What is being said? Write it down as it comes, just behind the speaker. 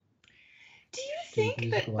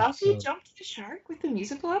think that musical Buffy episode. jumped the shark with the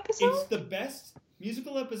musical episode? It's the best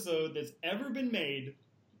musical episode that's ever been made.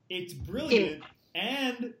 It's brilliant,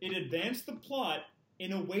 and it advanced the plot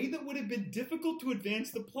in a way that would have been difficult to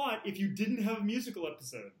advance the plot if you didn't have a musical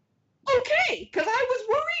episode. Okay, because I was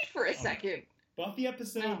worried for a second. Buffy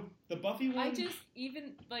episode, No. the Buffy one. I just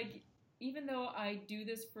even though I do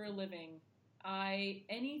this for a living,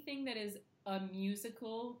 anything that is a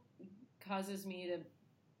musical causes me to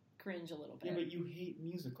cringe a little bit. Yeah, but you hate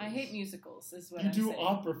musicals. I hate musicals, is what You I'm do saying.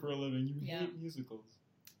 opera for a living. You Yeah. hate musicals.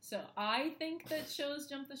 So I think that shows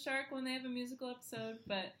jump the shark when they have a musical episode,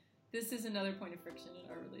 but this is another point of friction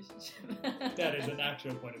in our relationship. That is an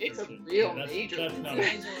actual point of It's a friction. real that's, major That's one. not, It's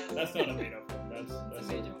a major one. that's not a made up one. It's That's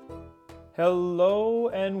a major one. Hello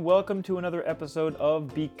and welcome to another episode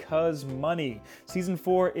of Because Money. Season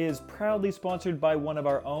 4 is proudly sponsored by one of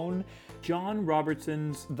our own, John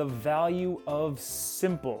Robertson's The Value of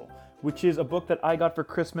Simple, which is a book that I got for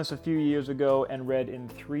Christmas a few years ago and read in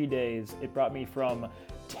 3 days. It brought me from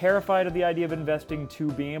terrified of the idea of investing to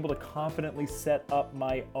being able to confidently set up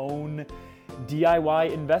my own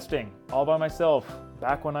DIY investing all by myself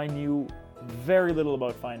back when I knew very little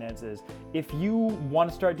about finances. If you want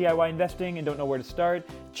to start DIY investing and don't know where to start,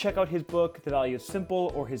 check out his book, The Value of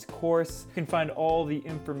Simple, or his course. You can find all the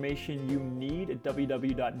information you need at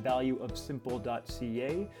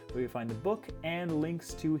www.valueofsimple.ca, where you find the book and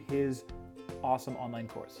links to his awesome online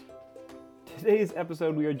course. Today's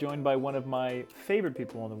episode, we are joined by one of my favorite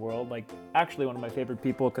people in the world, actually one of my favorite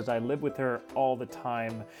people because I live with her all the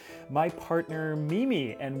time, my partner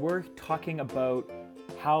Mimi, and we're talking about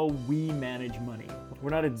how we manage money. We're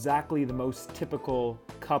not exactly the most typical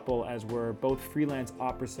couple, as we're both freelance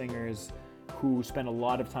opera singers who spend a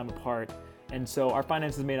lot of time apart, and so our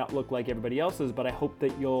finances may not look like everybody else's, but I hope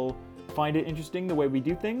that you'll find it interesting the way we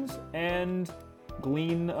do things and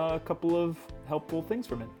glean a couple of helpful things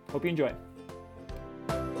from it. Hope you enjoy.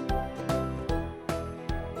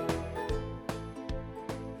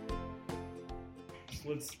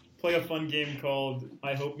 Let's play a fun game called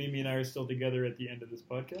I Hope Mimi and I Are Still Together at the end of this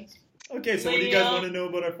podcast. Okay, so what do you guys want to know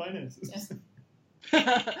about our finances?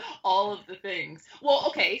 All of the things. Well,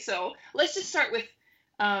 okay, so let's just start with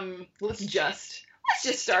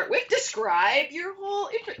describe your whole.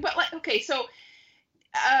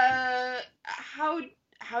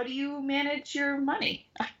 How do you manage your money?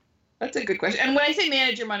 That's a good question. And when I say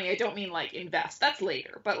manage your money, I don't mean invest. That's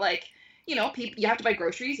later. But you have to buy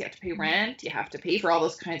groceries, you have to pay rent, you have to pay for all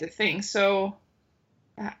those kinds of things. So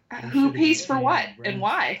who pays for what and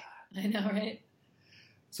why? I know, right?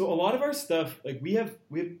 So a lot of our stuff, we have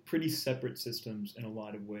pretty separate systems in a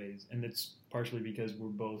lot of ways, and it's partially because we're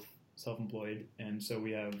both self-employed, and so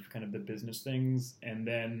we have kind of the business things, and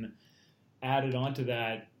then added onto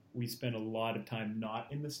that, we spend a lot of time not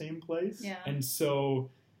in the same place. Yeah. And so,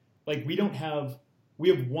 we have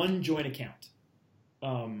one joint account,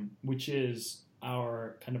 which is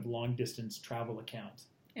our kind of long-distance travel account.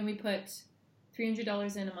 And we put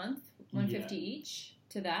 $300 in a month, $150 each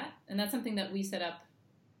to that, and that's something that we set up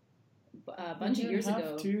a bunch of years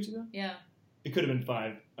ago. 2 years ago? Yeah. It could have been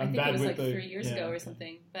 5. I think it was 3 years ago or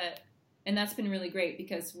something. And that's been really great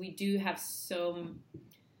because we do have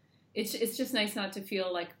it's just nice not to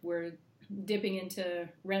feel like we're dipping into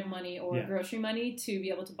rent money or grocery money to be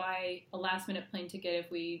able to buy a last minute plane ticket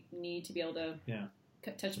if we need to be able to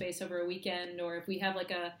touch base over a weekend, or if we have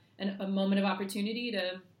a moment of opportunity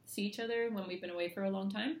to see each other when we've been away for a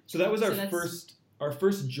long time. So that was our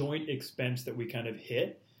first joint expense that we kind of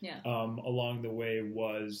hit. Yeah. Along the way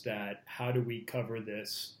was that how do we cover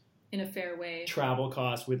this in a fair way travel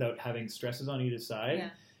cost without having stresses on either side? Yeah.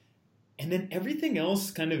 And then everything else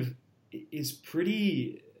kind of is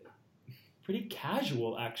pretty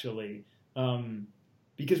casual actually,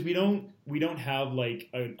 because we don't have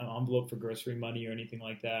an envelope for grocery money or anything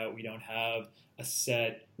like that. We don't have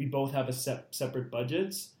we both have separate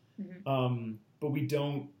budgets. Mm-hmm. But we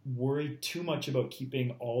don't worry too much about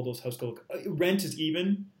keeping all those household rent is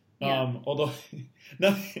even. Although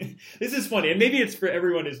this is funny, and maybe it's for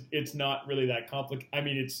everyone. It's not really that complicated. I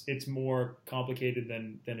mean, it's more complicated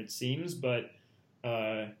than it seems. But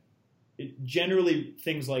generally,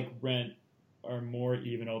 things like rent are more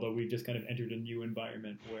even. Although we've just kind of entered a new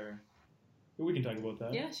environment where we can talk about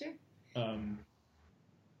that. Yeah, sure.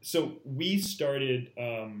 So we started.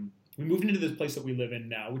 We moved into this place that we live in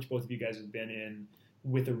now, which both of you guys have been in,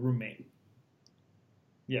 with a roommate.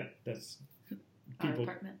 Yeah, that's people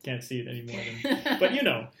can't see it anymore. But you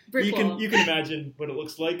can imagine what it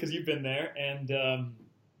looks like because you've been there. And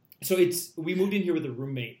so we moved in here with a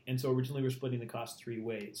roommate, and so originally we were splitting the cost 3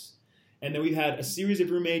 ways, and then we've had a series of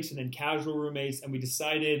roommates and then casual roommates, and we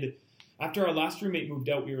decided after our last roommate moved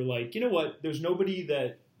out, we were like, you know what? There's nobody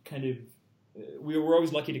that kind of. We were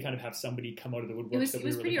always lucky to kind of have somebody come out of the woodwork. It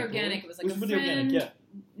was pretty organic. It was like a friend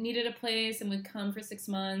needed a place and would come for 6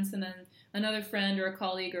 months, and then another friend or a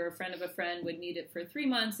colleague or a friend of a friend would need it for 3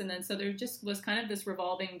 months, and then so there just was kind of this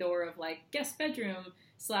revolving door of like guest bedroom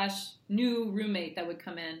 / new roommate that would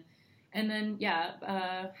come in. And then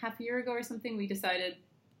half a year ago or something, we decided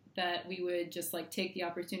that we would just like take the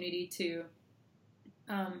opportunity to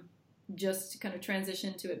just kind of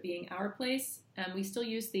transition to it being our place, and we still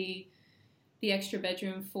use the extra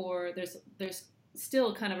bedroom for there's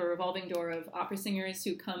still kind of a revolving door of opera singers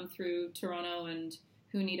who come through Toronto and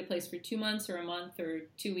who need a place for 2 months or a month or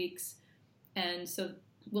 2 weeks, and so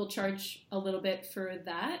we'll charge a little bit for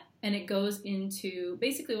that, and it goes into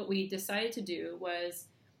basically what we decided to do was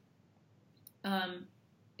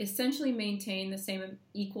essentially maintain the same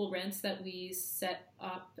equal rents that we set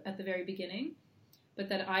up at the very beginning, but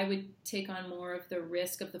that I would take on more of the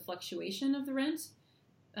risk of the fluctuation of the rent.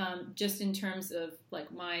 Just in terms of like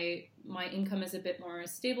my income is a bit more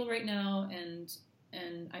stable right now, and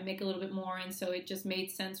I make a little bit more, and so it just made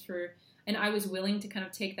sense and I was willing to kind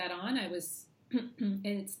of take that on.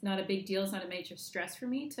 It's not a big deal. It's not a major stress for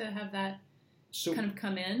me to have that kind of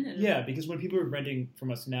come in. And because when people are renting from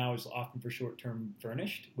us now, it's often for short-term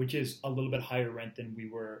furnished, which is a little bit higher rent than we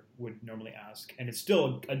would normally ask, and it's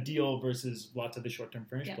still a deal versus lots of the short-term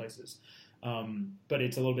furnished places. But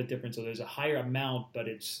it's a little bit different. So there's a higher amount, but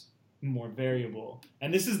it's more variable.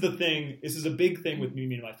 And this is the thing. This is a big thing with me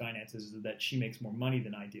and my finances, is that she makes more money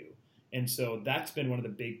than I do. And so that's been one of the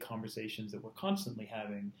big conversations that we're constantly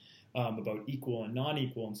having about equal and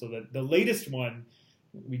non-equal. And so the latest one,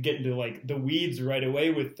 we get into like the weeds right away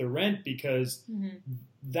with the rent, because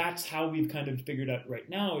that's how we've kind of figured out right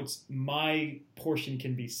now. It's my portion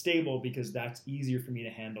can be stable because that's easier for me to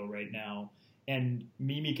handle right now. And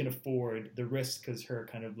Mimi can afford the risk because her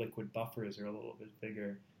kind of liquid buffers are a little bit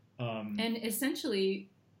bigger. And essentially,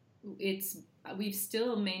 we've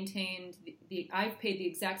still maintained I've paid the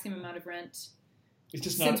exact same amount of rent. It's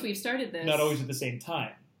just since we've started this. Not always at the same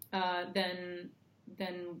time. Than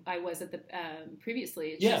I was at the previously.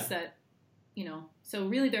 It's just that, so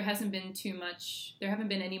really there hasn't been too much. There haven't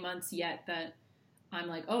been any months yet that I'm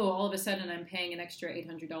like, oh, all of a sudden I'm paying an extra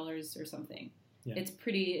 $800 or something. Yeah.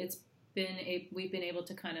 We've been able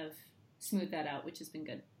to kind of smooth that out, which has been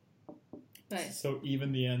good. But so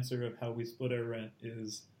even the answer of how we split our rent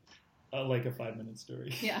is like a 5-minute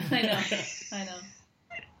story. Yeah, I know.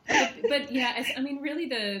 But yeah, I mean, really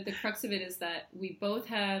the crux of it is that we both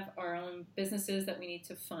have our own businesses that we need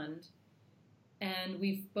to fund. And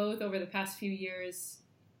we've both, over the past few years,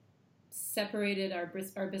 separated our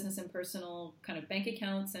business and personal kind of bank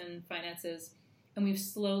accounts and finances. And we've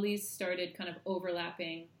slowly started kind of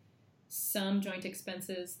overlapping some joint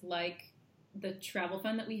expenses, like the travel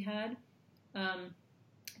fund that we had.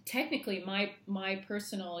 Technically, my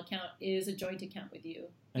personal account is a joint account with you.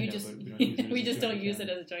 We just don't use it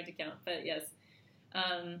as a joint account, but yes.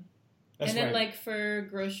 And then like for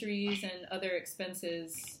groceries and other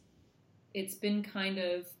expenses, it's been kind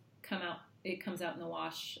of comes out in the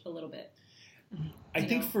wash a little bit. I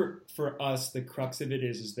think for us, the crux of it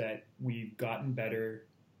is that we've gotten better,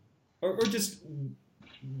 or just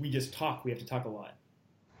we just talk. We have to talk a lot,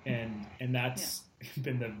 and that's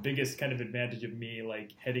been the biggest kind of advantage of me,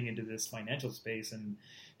 like heading into this financial space, and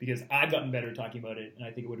because I've gotten better talking about it, and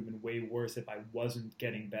I think it would have been way worse if I wasn't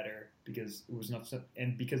getting better, because it was not,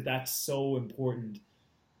 and because that's so important,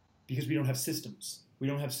 because we don't have systems, we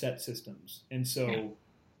don't have set systems, and so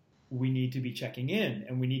we need to be checking in,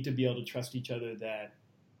 and we need to be able to trust each other that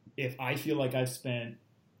if I feel like I've spent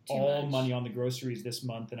all money on the groceries this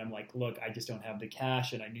month, and I'm like, look, I just don't have the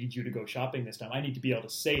cash, and I need you to go shopping this time, I need to be able to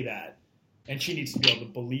say that. And she needs to be able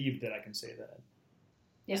to believe that I can say that.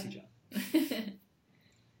 Yeah. See, John.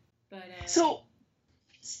 But so,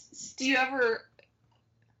 do you ever?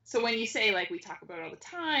 So when you say like we talk about it all the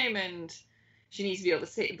time, and she needs to be able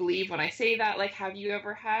to believe when I say that, like, have you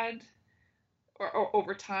ever had, or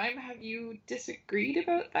over time, have you disagreed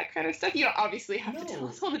about that kind of stuff? You don't obviously have to tell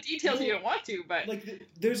us all the details. You don't want to, but like,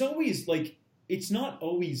 there's always like. It's not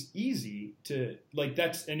always easy to, like,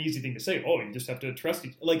 that's an easy thing to say. Oh, you just have to trust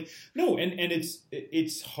each, like, no, and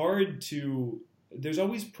it's hard to, there's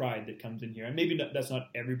always pride that comes in here. And maybe that's not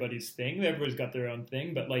everybody's thing. Everybody's got their own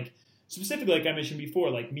thing. But, like, specifically, like I mentioned before,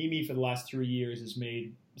 like, Mimi for the last 3 years has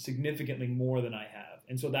made significantly more than I have.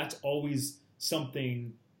 And so that's always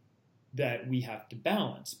something that we have to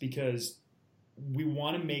balance, because we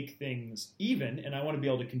want to make things even, and I want to be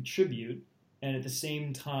able to contribute, and at the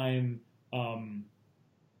same time,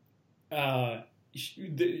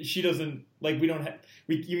 she doesn't, like,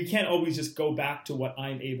 we can't always just go back to what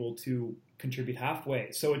I'm able to contribute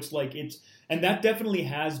halfway. So it's like, and that definitely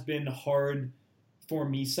has been hard for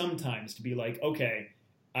me sometimes to be like, okay,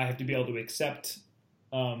 I have to be able to accept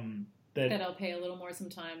that I'll pay a little more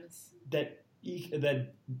sometimes. That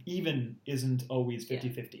even isn't always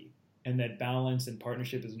 50-50. And that balance and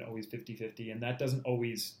partnership isn't always 50-50. And that doesn't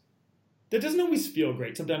always feel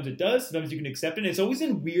great. Sometimes it does. Sometimes you can accept it. And it's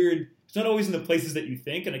not always in the places that you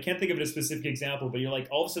think. And I can't think of a specific example, but you're like,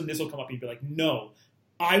 all of a sudden this will come up and you'll be like, no,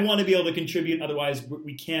 I want to be able to contribute. Otherwise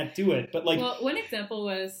we can't do it. But like, well, one example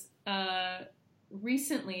was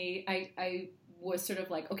recently I was sort of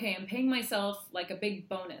like, okay, I'm paying myself like a big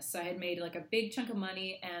bonus. I had made like a big chunk of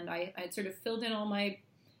money and I had sort of filled in all my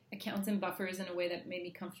accounts and buffers in a way that made me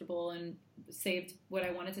comfortable and saved what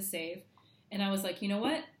I wanted to save. And I was like, you know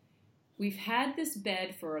what? We've had this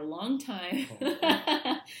bed for a long time.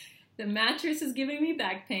 The mattress is giving me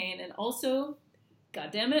back pain. And also, God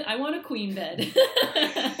damn it, I want a queen bed.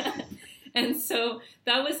 And so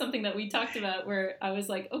that was something that we talked about where I was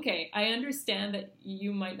like, okay, I understand that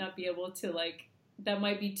you might not be able to like, that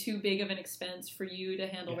might be too big of an expense for you to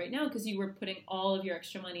handle right now because you were putting all of your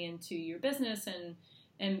extra money into your business and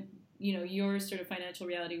you know, your sort of financial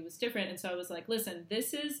reality was different. And so I was like, listen,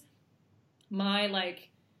 this is my like,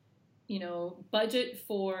 you know, budget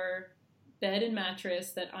for bed and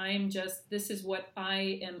mattress that this is what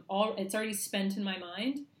I am it's already spent in my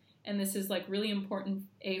mind. And this is like really important,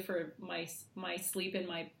 for my sleep and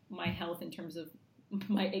my health in terms of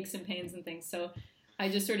my aches and pains and things. So I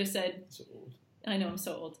just sort of said, so old. I know I'm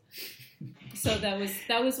so old. So that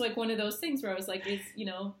was like one of those things where I was like, you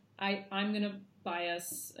know, I'm going to buy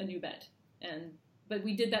us a new bed. But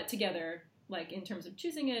we did that together, like in terms of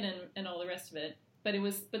choosing it and all the rest of it. But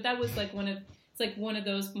that was like one of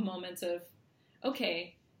those moments of,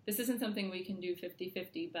 okay, this isn't something we can do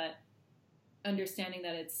 50-50, but understanding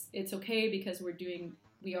that it's okay because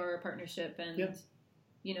we are a partnership and,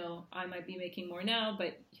 you know, I might be making more now,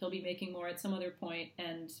 but he'll be making more at some other point.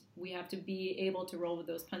 And we have to be able to roll with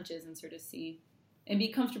those punches and sort of see and be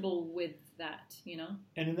comfortable with that, you know?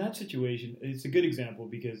 And in that situation, it's a good example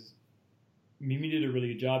because Mimi did a really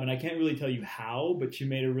good job, and I can't really tell you how, but she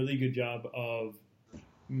made a really good job of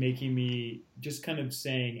making me just kind of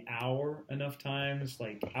saying our enough times,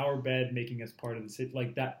 like our bed, making us part of the city,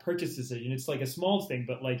 like that purchase decision. It's like a small thing,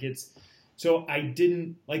 but like so I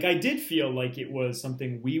did feel like it was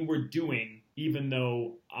something we were doing, even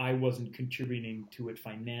though I wasn't contributing to it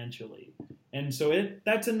financially. And so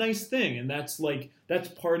that's a nice thing. And that's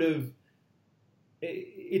part of,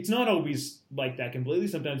 it's not always like that completely.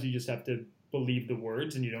 Sometimes you just have to believe the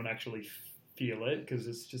words and you don't actually feel it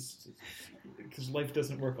because life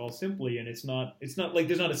doesn't work all simply. And it's not like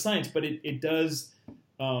there's not a science, but it does,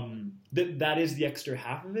 that is the extra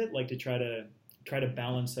half of it, like to try to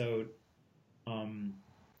balance out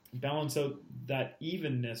that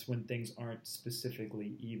evenness when things aren't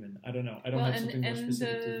specifically even. I don't know. I don't have something more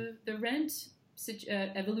specific. The rent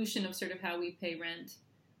evolution of sort of how we pay rent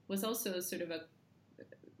was also sort of a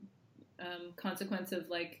consequence of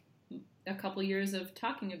like a couple years of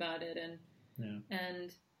talking about it and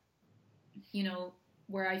you know,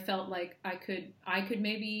 where I felt like I could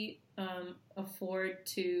maybe afford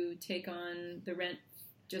to take on the rent,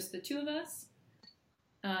 just the two of us,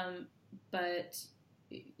 but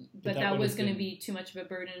that was going to be too much of a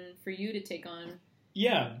burden for you to take on.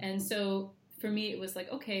 Yeah. And so for me, it was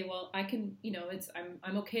like, okay, well, I can, you know,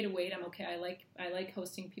 I'm okay to wait. I'm okay. I like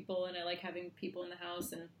hosting people and I like having people in the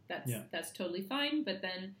house, and that's totally fine. But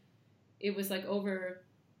then it was like over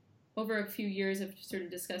a few years of sort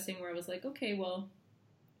of discussing where I was like, okay, well,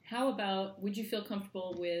 how about, would you feel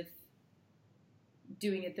comfortable with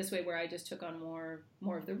doing it this way where I just took on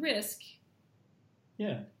more of the risk?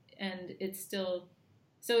 Yeah. And it's still,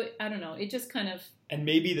 so I don't know. It just kind of, and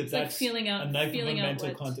maybe that's like feeling out, a knife of a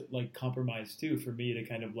mental compromise too for me to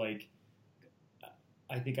kind of like,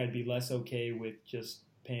 I think I'd be less okay with just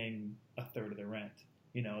paying a third of the rent.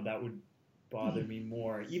 You know, that would bother me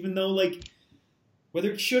more, even though like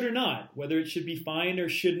whether it should or not, whether it should be fine or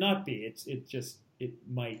should not be, it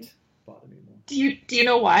might bother me more. Do you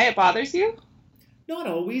know why it bothers you? Not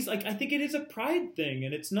always. Like I think it is a pride thing,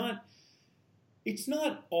 and it's not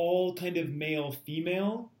all kind of male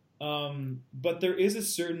female, but there is a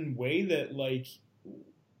certain way that like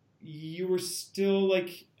you were still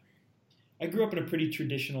like, I grew up in a pretty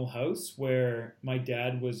traditional house where my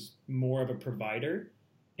dad was more of a provider,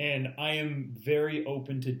 and I am very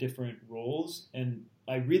open to different roles, and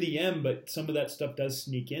I really am, but some of that stuff does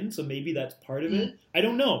sneak in, so maybe that's part of it. I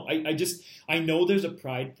don't know. I know there's a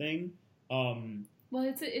pride thing, Well,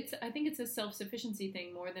 I think it's a self-sufficiency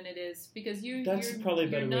thing more than it is, because you're probably a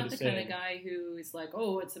better way you're not to the say kind it. of guy who is like,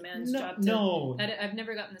 oh, it's a man's job to... No. I've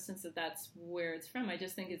never gotten the sense that that's where it's from. I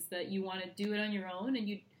just think it's that you want to do it on your own, and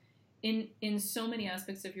you, in so many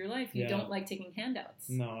aspects of your life, you don't like taking handouts.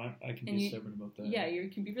 No, I can be stubborn about that. Yeah, you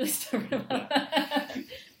can be really stubborn about that.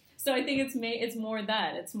 So I think it's more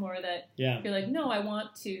that. It's more that you're like, no, I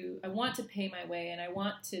want to pay my way, and I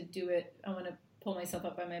want to do it. I want to pull myself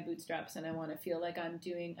up by my bootstraps, and I want to feel like I'm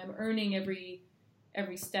earning every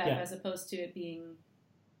step, as opposed to it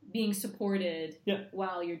being supported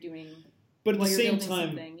while you're doing. But at the same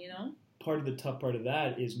time, part of the tough part of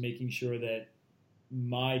that is making sure that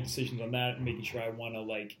my decisions on that, making sure I want to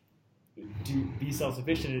like be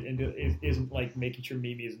self-sufficient, and isn't like making sure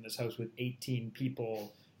Mimi is in this house with 18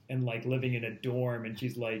 people and like living in a dorm, and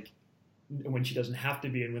she's like, when she doesn't have to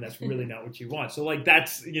be, and when that's really not what she wants. So like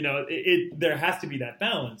that's, there has to be that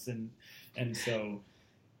balance, and so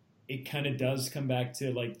it kind of does come back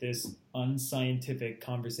to like this unscientific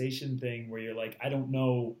conversation thing where you're like, I don't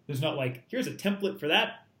know, there's not like, here's a template for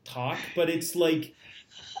that talk, but it's like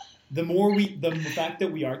the fact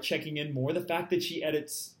that we are checking in more, the fact that she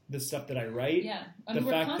edits the stuff that I write. Yeah, I mean,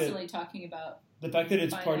 we're constantly talking about the fact that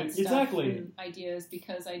it's part of exactly ideas,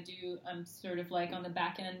 because I'm sort of like on the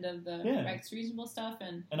back end of the Rex Reasonable stuff,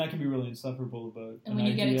 and I can be really insufferable about. And when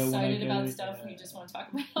you get excited about stuff, you just want to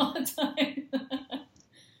talk about it all the time.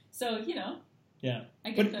 So yeah, I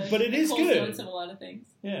get but it is good. Notes of a lot of things.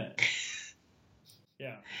 Yeah,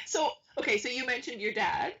 yeah. So okay, so you mentioned your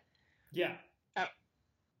dad. Yeah.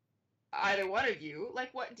 Either one of you, like,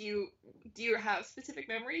 what do you have specific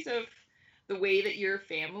memories of the way that your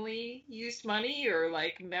family used money, or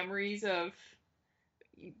like memories of,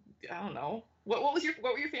 I don't know, what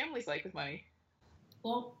were your families like with money?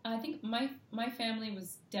 Well, I think my family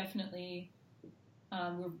was definitely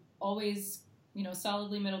we're always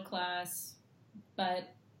solidly middle class,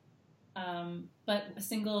 but a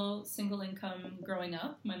single income growing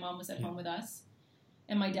up. My mom was at home with us,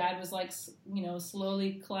 and my dad was like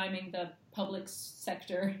slowly climbing the public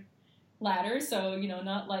sector ladder, so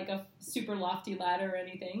not like a super lofty ladder or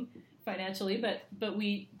anything financially, but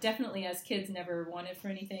we definitely as kids never wanted for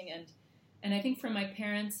anything, and I think from my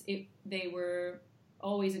parents they were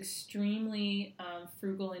always extremely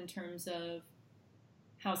frugal in terms of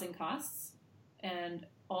housing costs, and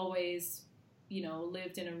always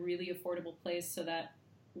lived in a really affordable place so that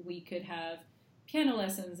we could have piano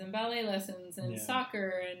lessons and ballet lessons and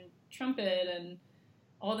soccer and trumpet and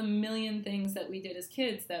all the million things that we did as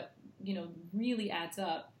kids that really adds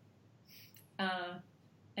up.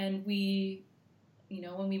 And we,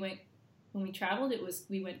 when we traveled,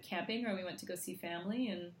 we went camping, or we went to go see family,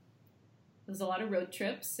 and there was a lot of road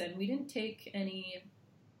trips, and we didn't take any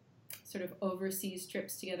sort of overseas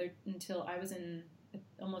trips together until I was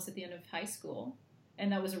almost at the end of high school.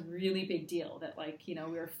 And that was a really big deal, that we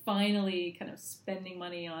were finally kind of spending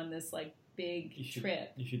money on this like big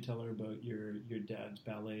trip. You should tell her about your dad's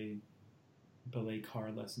ballet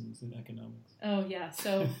car lessons in economics. Oh yeah,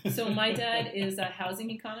 so my dad is a housing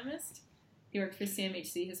economist. He worked for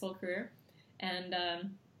CMHC his whole career, and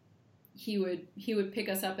he would pick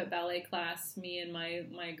us up at ballet class, me and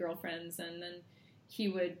my girlfriends, and then he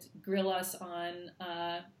would grill us on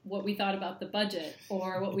what we thought about the budget,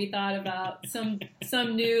 or what we thought about some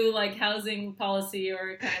new like housing policy,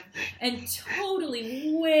 or kind of, and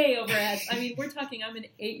totally way over our heads. I mean, we're talking, I'm an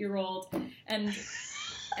 8-year-old, and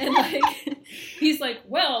like he's like,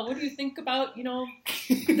 well, what do you think about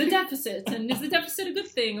the deficit, and is the deficit a good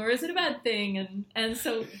thing or is it a bad thing, and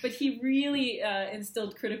so, but he really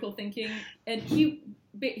instilled critical thinking, and he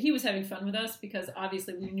was having fun with us, because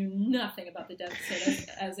obviously we knew nothing about the deficit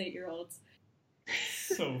as 8-year-olds.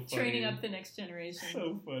 So funny. Training up the next generation.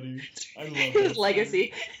 So funny. I love his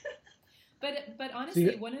legacy. But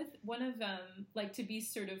honestly, one of like, to be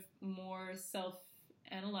sort of more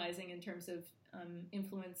self-analyzing in terms of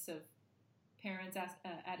influence of parents'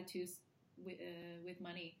 attitudes with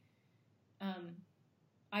money.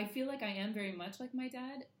 I feel like I am very much like my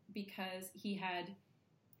dad, because he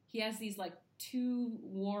has these like two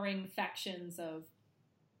warring factions of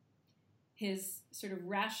his sort of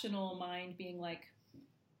rational mind being like,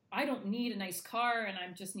 I don't need a nice car, and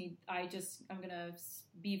I'm gonna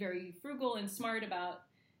be very frugal and smart about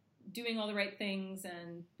doing all the right things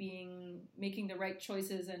and making the right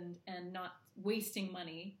choices and not wasting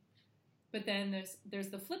money. But then there's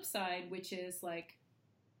the flip side, which is like,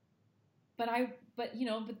 but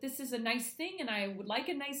this is a nice thing, and I would like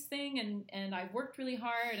a nice thing, and I've worked really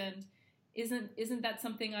hard, and isn't that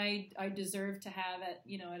something I deserve to have at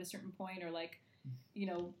a certain point, or like,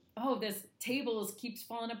 oh, this table keeps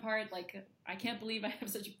falling apart, like I can't believe I have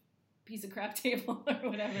such a piece of crap table or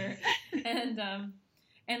whatever. And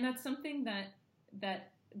that's something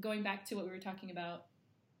that going back to what we were talking about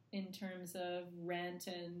in terms of rent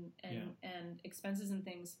and expenses and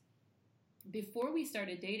things, before we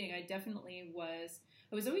started dating, I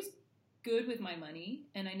was always good with my money,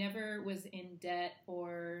 and I never was in debt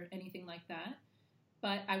or anything like that.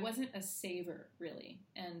 But I wasn't a saver, really.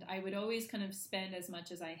 And I would always kind of spend as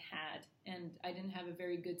much as I had. And I didn't have a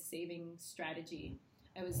very good saving strategy.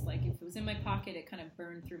 I was like, if it was in my pocket, it kind of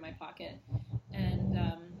burned through my pocket. And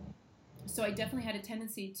so I definitely had a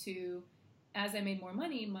tendency to, as I made more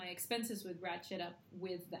money, my expenses would ratchet up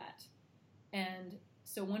with that. And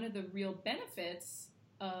so one of the real benefits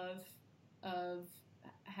of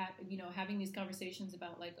having these conversations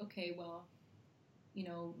about like, okay, well,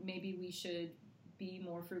 maybe we should be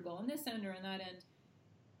more frugal on this end or on that end,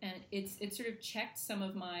 and it sort of checked some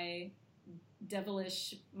of my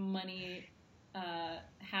devilish money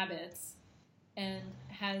habits and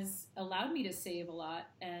has allowed me to save a lot.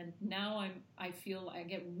 And now I feel I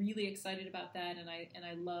get really excited about that, and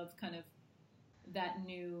I love kind of that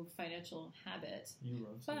new financial habit. You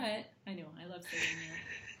love saving. But I know I love saving.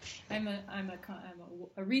 I'm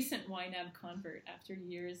a recent YNAB convert after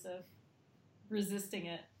years of resisting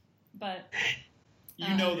it, but.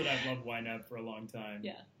 You know that I've loved YNAB for a long time.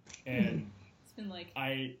 Yeah. And it's been like...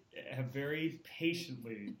 I have very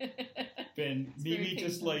patiently been maybe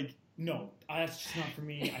just like, no, that's just not for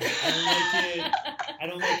me. I don't like it. I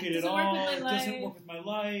don't like it at all. It doesn't work with my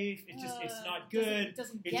life. It's not good. It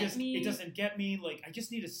doesn't get me. Like, I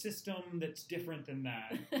just need a system that's different than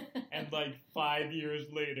that. And like 5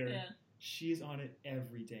 years later, she's on it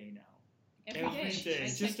every day now. Every day. I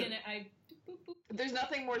check in it. Boop, boop. There's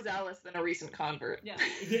nothing more zealous than a recent convert. Yeah.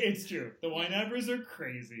 It's true. The YNABers are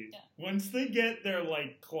crazy. Yeah. Once they get their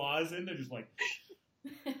like claws in, they're just like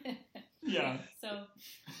yeah. So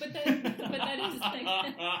but that is like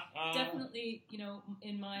definitely,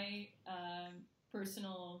 in my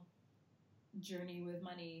personal journey with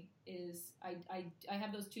money is I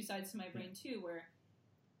have those two sides to my brain too, where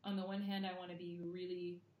on the one hand I want to be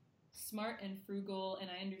really smart and frugal, and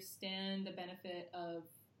I understand the benefit of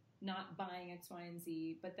not buying X, Y, and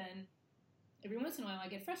Z, but then every once in a while I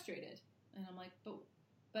get frustrated, and I'm like,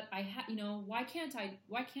 but why can't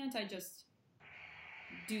I just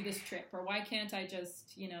do this trip, or why can't I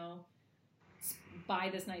just buy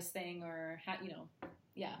this nice thing, or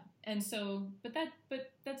and so, but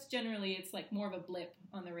that's generally, it's like more of a blip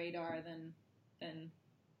on the radar than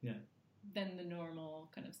the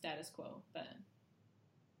normal kind of status quo,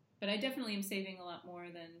 but I definitely am saving a lot more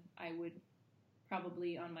than I would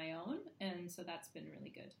probably on my own, and so that's been really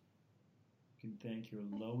good. You can thank your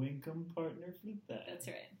low-income partner for that. That's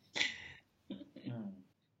right. Oh.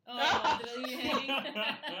 Oh, did I leave you hanging?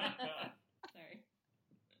 Sorry.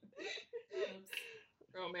 Oops.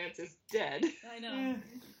 Romance is dead. I know.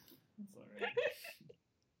 That's all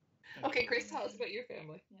right. Okay, Chris, tell us about your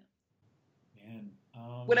family. Yeah. Man.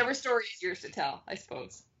 Whatever story is yours to tell, I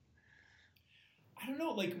suppose. I don't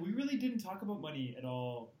know. Like, we really didn't talk about money at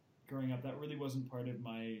all growing up. That really wasn't part of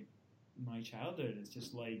my childhood. It's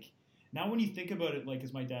just like, now when you think about it, like,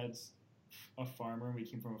 because my dad's a farmer and we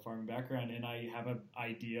came from a farming background, and I have an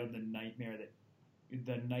idea of the nightmare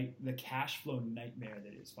the cash flow nightmare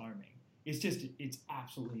that is farming. It's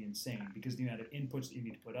absolutely insane, because the amount of inputs that you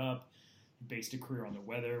need to put up. You based a career on the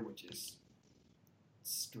weather, which is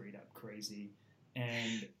straight up crazy,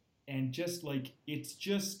 and just like, it's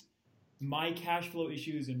just my cash flow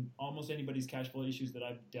issues and almost anybody's cash flow issues that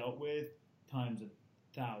I've dealt with times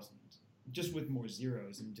 1,000, just with more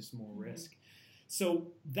zeros and just more risk.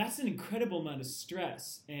 So that's an incredible amount of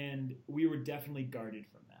stress, and we were definitely guarded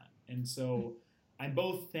from that. And so I'm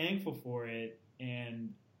both thankful for it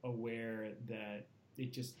and aware that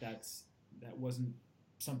that wasn't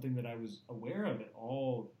something that I was aware of at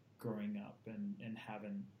all growing up, and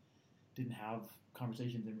didn't have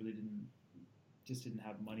conversations, and really didn't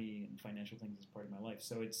have money and financial things as part of my life.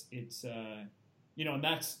 So it's and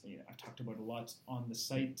that's, I've talked about it a lot on the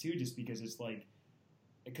site too, just because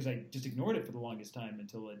I just ignored it for the longest time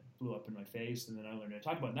until it blew up in my face, and then I learned to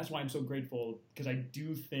talk about it. And that's why I'm so grateful, because I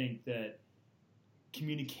do think that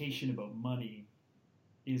communication about money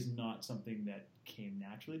is not something that came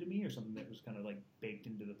naturally to me, or something that was kind of like baked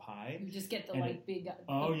into the pie. You just get the big.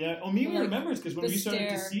 Oh yeah. Oh, me remembers, because when we started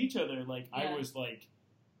to stare. see each other, like, yeah. I was like,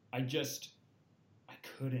 I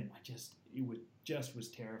couldn't. It was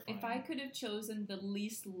terrifying. If I could have chosen the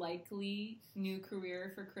least likely new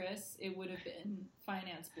career for Chris, it would have been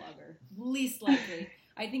finance blogger. Least likely.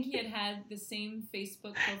 I think he had the same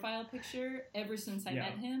Facebook profile picture ever since I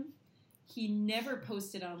met him. he never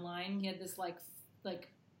posted online. He had this like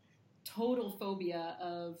total phobia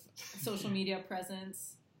of social media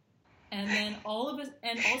presence, and then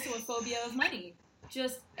also a phobia of money.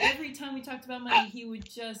 Just every time we talked about money, he would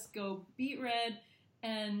just go beet red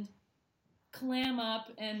and clam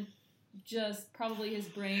up, and just probably his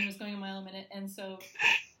brain was going a mile a minute. And so,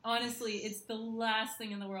 honestly, it's the last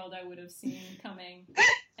thing in the world I would have seen coming,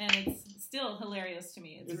 and it's still hilarious to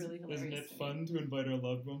me. It's really hilarious. Isn't it fun to invite our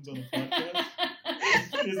loved ones on the podcast?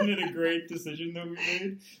 Isn't it a great decision that we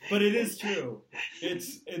made? But it is true.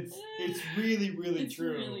 It's really, really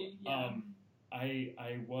true. Really, yeah.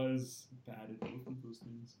 I was bad at both of those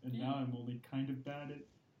things, and now I'm only kind of bad at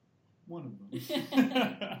one of them.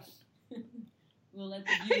 We'll let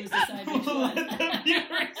the viewers decide which one. Let the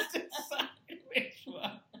viewers decide which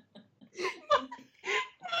one.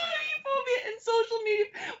 Monophobia and social media,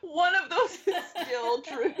 one of those is still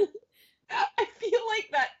true. I feel like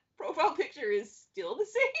that profile picture is still the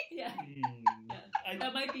same. Yeah.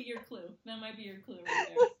 That might be your clue. Right there.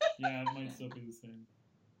 Yeah, it might still be the same.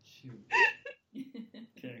 Shoot.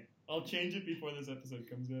 Okay. I'll change it before this episode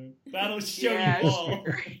comes out. That'll show you all.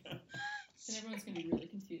 Sure. And everyone's going to be really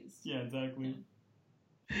confused. Yeah, exactly.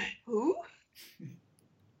 Who?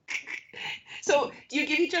 So, do you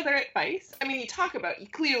give each other advice? I mean, you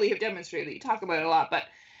clearly have demonstrated that you talk about it a lot, but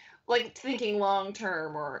like thinking long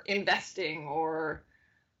term or investing, or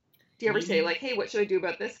do you ever say like, hey, what should I do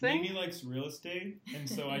about this thing? Mimi likes real estate, and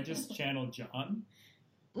so I just channel John.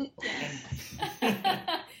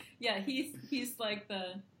 Yeah, he's like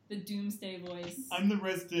the doomsday voice. I'm the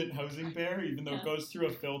resident housing bear, even though it goes through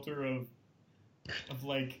a filter of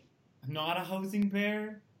like, I'm not a housing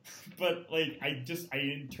bear, but like I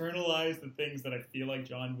internalize the things that I feel like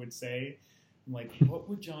John would say. I'm like, what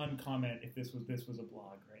would John comment if this was a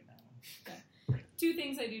blog right now? Okay. 2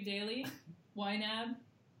 things I do daily: YNAB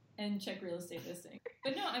and check real estate listing.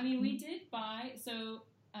 But no, I mean, we did buy. So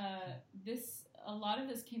a lot of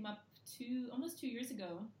this came up almost 2 years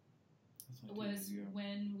ago. Was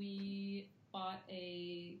when we bought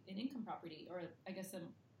an income property, or I guess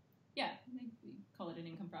maybe we call it an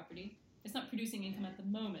income property. It's not producing income at the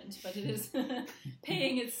moment, but it is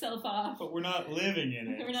paying itself off. But we're not living in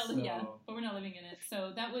it. But we're not living in it.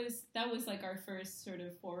 So that was like our first sort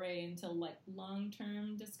of foray into like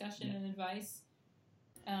long-term discussion and advice,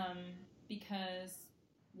 because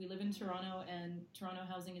we live in Toronto, and Toronto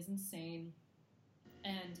housing is insane.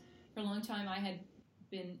 And for a long time,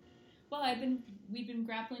 we've been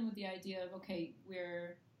grappling with the idea of, okay,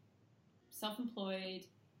 we're self-employed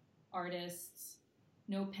artists,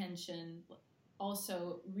 no pension,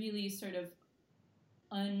 also really sort of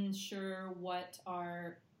unsure what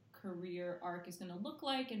our career arc is going to look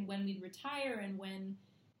like, and when we'd retire, and when,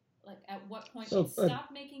 like, at what point we'd stop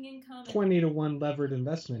making income. 20-to-1 levered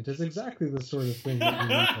investment is exactly the sort of thing that we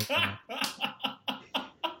need to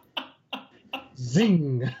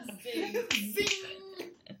Zing! Zing!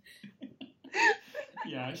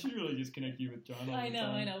 Yeah, I should really just connect you with John all the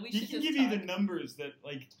time. I know. He can give you the numbers that,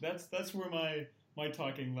 like, that's where my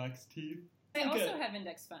talking lacks teeth. I also have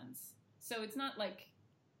index funds, so it's not like...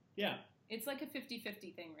 Yeah. It's like a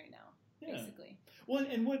 50-50 thing right now, basically. Well,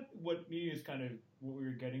 and what me is kind of what we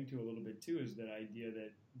were getting to a little bit, too, is that idea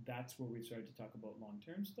that that's where we've started to talk about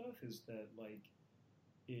long-term stuff, is that, like,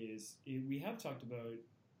 we have talked about,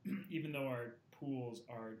 even though our pools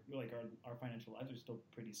are, like, our financial lives are still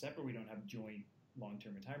pretty separate, we don't have joint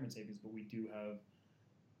long-term retirement savings, but we do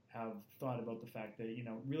have thought about the fact that, you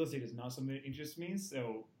know, real estate is not something that interests me,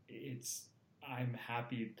 so I'm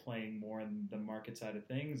happy playing more in the market side of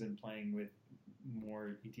things and playing with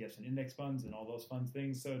more ETFs and index funds and all those fun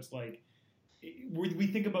things. So it's like we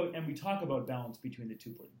think about and we talk about balance between the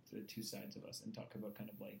two sides of us, and talk about kind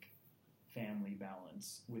of like family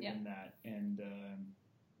balance within that. And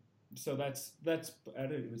so that's. Does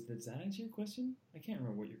that answer your question? I can't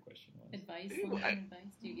remember what your question was. Advice.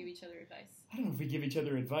 Advice. Do you give each other advice? I don't know if we give each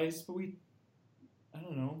other advice, but I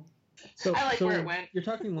don't know. So, I like where it went. You're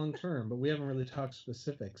talking long term, but we haven't really talked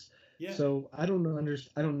specifics. Yeah. So I don't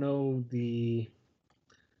know the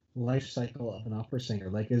life cycle of an opera singer.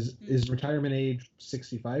 Like, is retirement age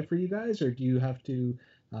 65 for you guys, or do you have to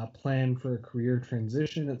plan for a career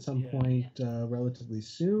transition at some point relatively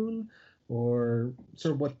soon, or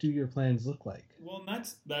sort of what do your plans look like? Well,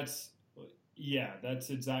 that's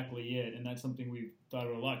exactly it, and that's something we've thought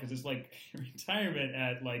about a lot, because it's like retirement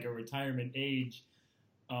at like a retirement age.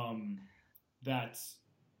 That's,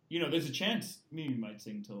 you know, there's a chance Mimi might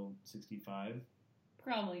sing till 65.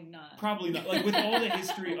 Probably not. Like, with all the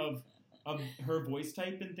history of her voice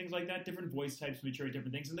type and things like that, different voice types mature at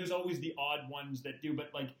different things, and there's always the odd ones that do,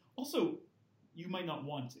 but like, also, you might not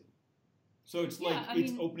want to. So it's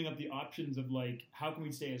opening up the options of like, how can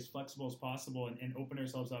we stay as flexible as possible and open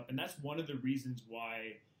ourselves up? And that's one of the reasons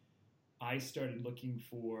why I started looking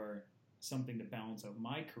for something to balance out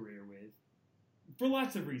my career with, for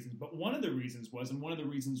lots of reasons. But one of the reasons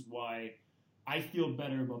why I feel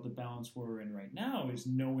better about the balance we're in right now is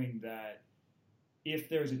knowing that if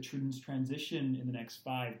there's a transition in the next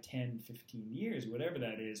 5, 10, 15 years, whatever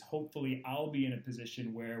that is, hopefully I'll be in a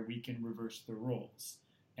position where we can reverse the roles.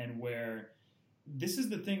 And where this is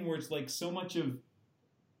the thing where it's like so much of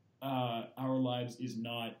our lives is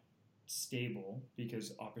not stable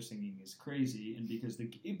because opera singing is crazy and because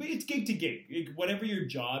it's gig to gig. Whatever your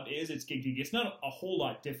job is, it's gig to gig. It's not a whole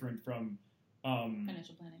lot different from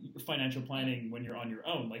financial planning when you're on your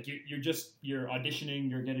own. Like you're auditioning,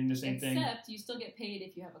 you're getting the same thing. Except you still get paid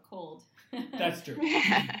if you have a cold. That's true.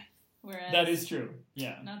 Whereas that is true.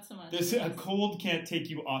 Yeah. Not so much. A cold can't take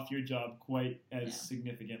you off your job quite as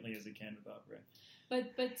significantly as it can with opera.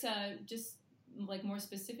 But just like more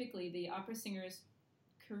specifically, the opera singer's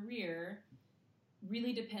career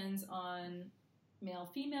really depends on male,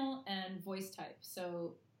 female, and voice type.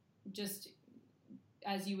 So just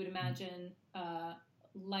as you would imagine,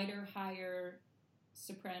 lighter, higher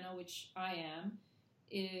soprano, which I am,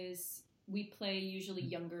 we play usually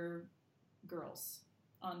younger girls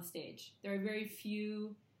on stage. There are very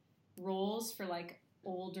few roles for like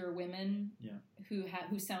older women who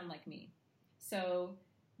sound like me. So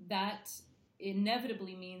that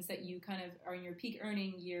inevitably means that you kind of are in your peak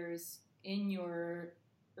earning years in your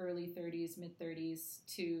early 30s, mid 30s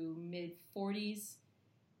to mid 40s.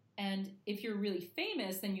 And if you're really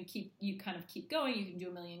famous, then you kind of keep going. You can do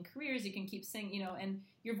a million careers. You can keep singing, and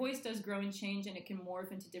your voice does grow and change, and it can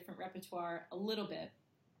morph into different repertoire a little bit.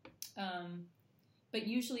 But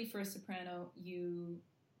usually for a soprano, you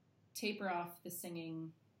taper off the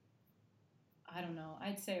singing, I don't know,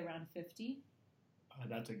 I'd say around 50.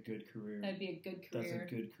 That's a good career. That'd be a good career.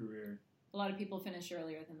 That's a good career. A lot of people finish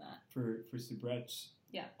earlier than that. For soubrettes,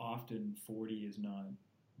 often 40 is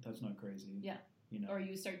that's not crazy. Yeah. Or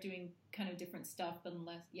you start doing kind of different stuff, but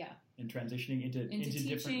less, And transitioning into teaching,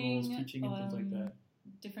 different roles, teaching and things like that.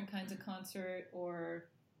 Different kinds of concert or...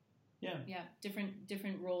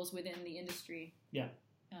 different roles within the industry.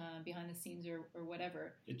 Behind the scenes or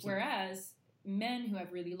whatever. Whereas men who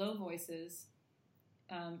have really low voices,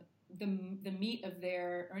 the meat of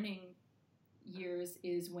their earning years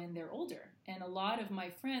is when they're older. And a lot of my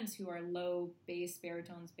friends who are low bass,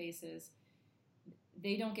 baritones, basses,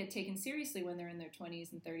 they don't get taken seriously when they're in their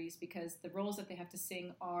 20s and 30s because the roles that they have to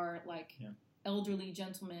sing are like elderly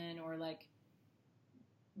gentlemen or like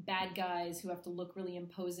bad guys who have to look really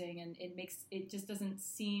imposing, and it just doesn't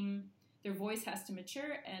seem, their voice has to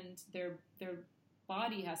mature and their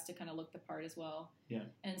body has to kind of look the part as well.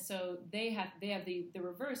 And so they have the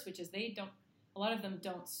reverse, which is a lot of them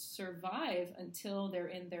don't survive until they're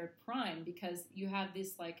in their prime because you have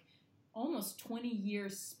this like almost 20-year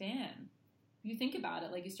span. You think about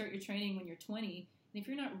it, like you start your training when you're 20, and if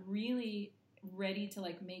you're not really ready to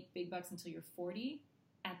like make big bucks until you're 40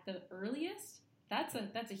 at the earliest, that's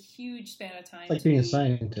a huge span of time. It's like being a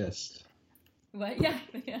scientist. What? Yeah.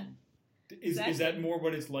 Is that more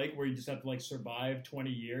what it's like, where you just have to like survive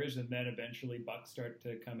 20 years and then eventually bucks start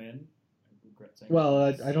to come in? I regret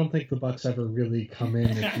saying I don't think the bucks ever really come in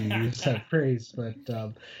if you use that phrase, but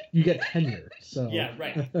you get tenure. So yeah,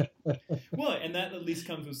 right. Well, and that at least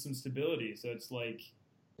comes with some stability. So it's like,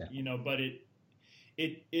 but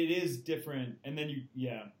it is different. And then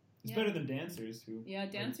it's better than dancers who are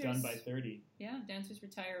done by 30. Yeah, dancers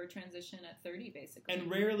retire or transition at 30, basically. And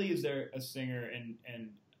rarely is there a singer, and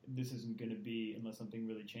this isn't going to be, unless something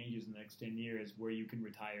really changes in the next 10 years, where you can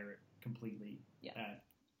retire completely at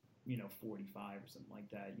 45 or something like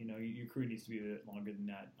that. Your career needs to be a bit longer than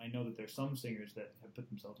that. I know that there's some singers that have put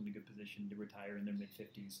themselves in a good position to retire in their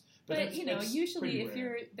mid-50s. But that's usually if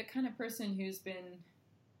you're the kind of person who's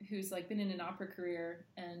been in an opera career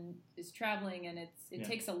and is traveling, and it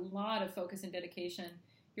takes a lot of focus and dedication,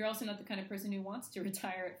 you're also not the kind of person who wants to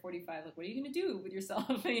retire at 45. Like, what are you going to do with yourself?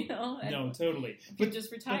 No, totally. But just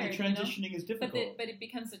retired. But the transitioning is difficult. But it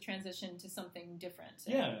becomes a transition to something different.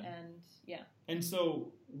 And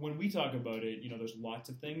so when we talk about it, there's lots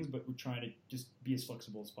of things, but we're trying to just be as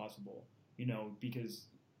flexible as possible. Because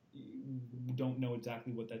we don't know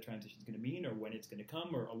exactly what that transition is going to mean or when it's going to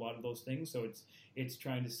come or a lot of those things. So it's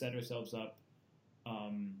trying to set ourselves up.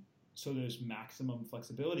 So there's maximum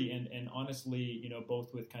flexibility, and honestly,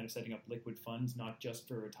 both with kind of setting up liquid funds, not just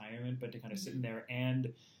for retirement, but to kind of sit in there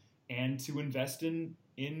and to invest in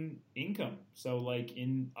income. So like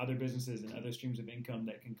in other businesses and other streams of income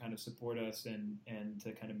that can kind of support us and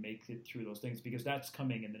to kind of make it through those things, because that's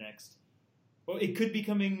coming in the next it could be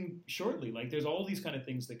coming shortly. Like there's all these kind of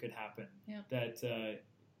things that could happen. Yeah. That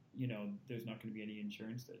there's not going to be any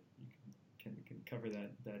insurance that you can cover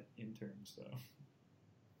that intern. So.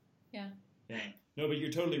 Yeah. Yeah. No, but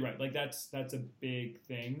you're totally right. Like that's a big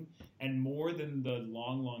thing, and more than the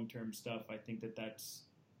long term stuff, I think that's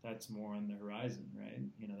more on the horizon, right?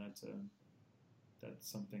 That's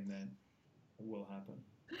something that will happen.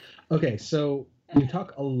 Okay, so you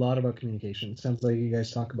talk a lot about communication. It sounds like you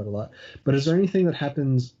guys talk about a lot. But is there anything that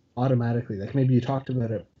happens automatically? Like maybe you talked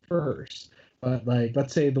about it first, but like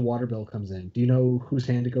let's say the water bill comes in. Do you know whose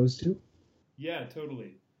hand it goes to? Yeah,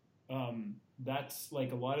 totally. That's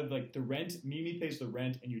like a lot of like the rent. Mimi pays the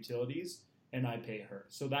rent and utilities, and I pay her.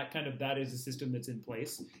 So that is a system that's in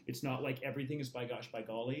place. It's not like everything is by gosh, by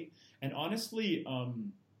golly. And honestly,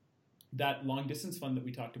 that long distance fund that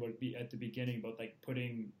we talked about at the beginning about like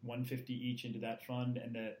putting $150 each into that fund,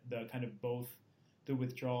 and the kind of both the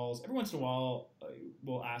withdrawals. Every once in a while,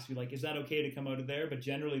 we'll ask you like, is that okay to come out of there? But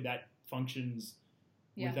generally, that functions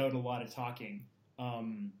without a lot of talking.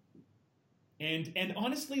 And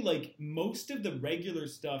honestly, like most of the regular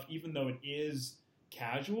stuff, even though it is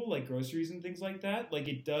casual, like groceries and things like that, like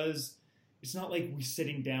it's not like we're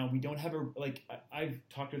sitting down. We don't have I've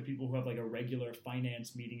talked with people who have like a regular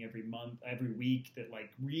finance meeting every week that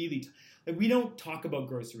like really, we don't talk about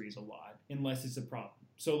groceries a lot unless it's a problem.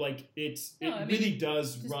 So like really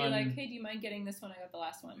does just run. Be like, hey, do you mind getting this one? I got the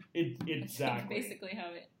last one. Exactly. That's basically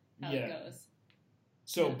how it goes.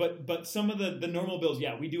 So, but some of the normal bills,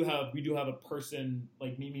 we do have a person,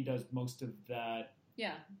 like Mimi does most of that.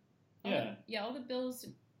 Yeah. All the bills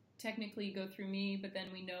technically go through me, but then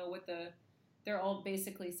we know they're all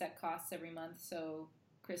basically set costs every month, so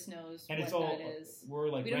Chris knows and what it's all, that is. We're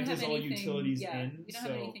like rent is all utilities in. We don't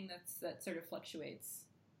have anything that sort of fluctuates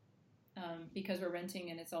because we're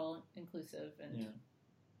renting and it's all inclusive, and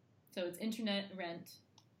so it's internet, rent,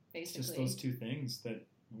 basically. It's just those two things that.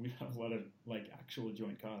 We have a lot of like actual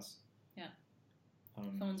joint costs. Yeah.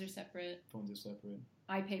 Phones are separate.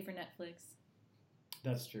 I pay for Netflix.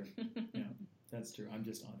 That's true. Yeah, that's true. I'm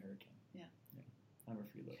just on her account. Yeah. I'm a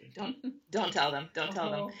freeloader. Don't tell them. Don't tell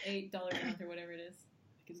them. $8 a month or whatever it is.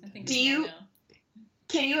 I think.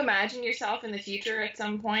 Can you imagine yourself in the future at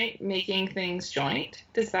some point making things joint?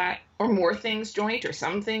 Or more things joint, or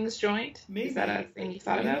some things joint? Maybe. Is that a thing you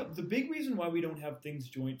thought about? The big reason why we don't have things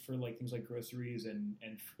joint for like things like groceries and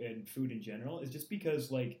food in general is just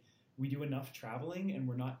because like we do enough traveling and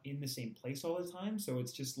we're not in the same place all the time. So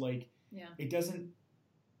it's just like it doesn't.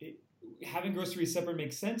 Having groceries separate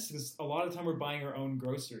makes sense because a lot of the time we're buying our own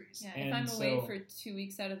groceries. Yeah, if I'm away for 2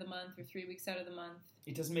 weeks out of the month or 3 weeks out of the month,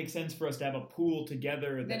 it doesn't make sense for us to have a pool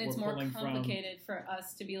together that we're pulling from. Then it's more complicated for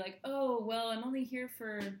us to be like, oh, well, I'm only here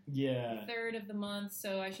for a third of the month,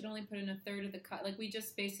 so I should only put in a third of the cost. Like we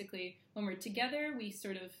just basically, when we're together,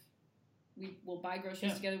 we'll buy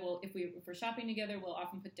groceries together. If we're shopping together, we'll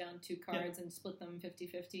often put down 2 cards and split them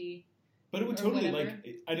 50-50. But it would totally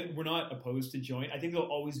we're not opposed to joint. I think there'll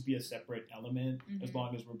always be a separate element as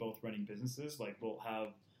long as we're both running businesses. Like we'll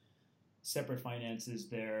have separate finances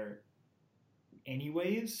there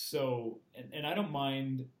anyways. So, and I don't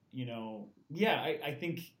mind, I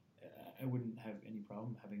think I wouldn't have any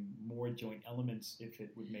problem having more joint elements if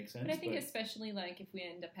it would make sense. But I think especially like if we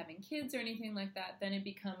end up having kids or anything like that, then it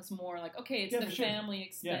becomes more like, okay, it's the family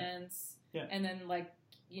expense. Yeah. And then like,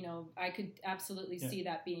 I could absolutely see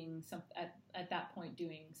that being at that point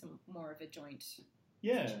doing some more of a joint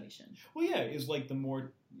situation. Well, is like the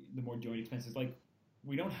more joint expenses. Like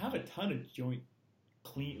we don't have a ton of joint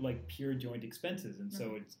clean, like pure joint expenses, and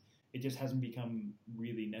so it just hasn't become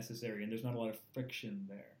really necessary, and there's not a lot of friction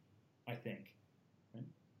there, I think.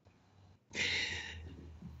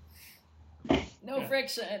 Right? No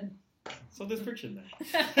friction. So there's friction there.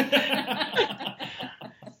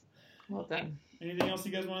 Well done. Anything else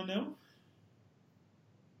you guys want to know?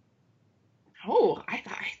 Oh, I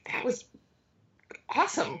thought that was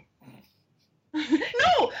awesome.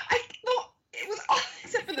 No, it was awesome,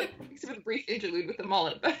 except for the brief interlude with the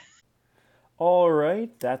mullet. All right,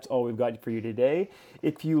 that's all we've got for you today.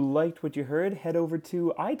 If you liked what you heard, head over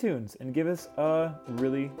to iTunes and give us a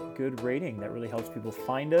really good rating. That really helps people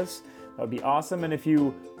find us. That would be awesome. And if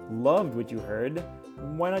you loved what you heard,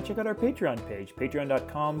 why not check out our Patreon page,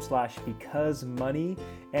 patreon.com/becausemoney,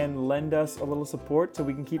 and lend us a little support so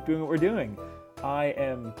we can keep doing what we're doing. I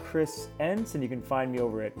am Chris Entz, and you can find me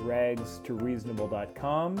over at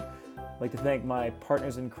ragstoreasonable.com. I'd like to thank my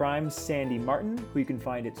partners in crime, Sandy Martin, who you can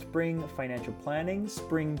find at Spring Financial Planning,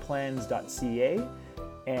 springplans.ca,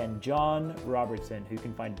 and John Robertson, who you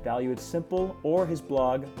can find Value It's Simple, or his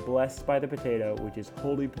blog, Blessed by the Potato, which is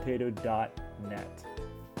holypotato.net.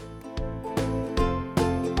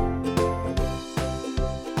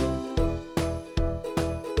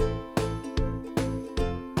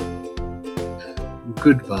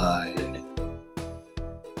 Goodbye.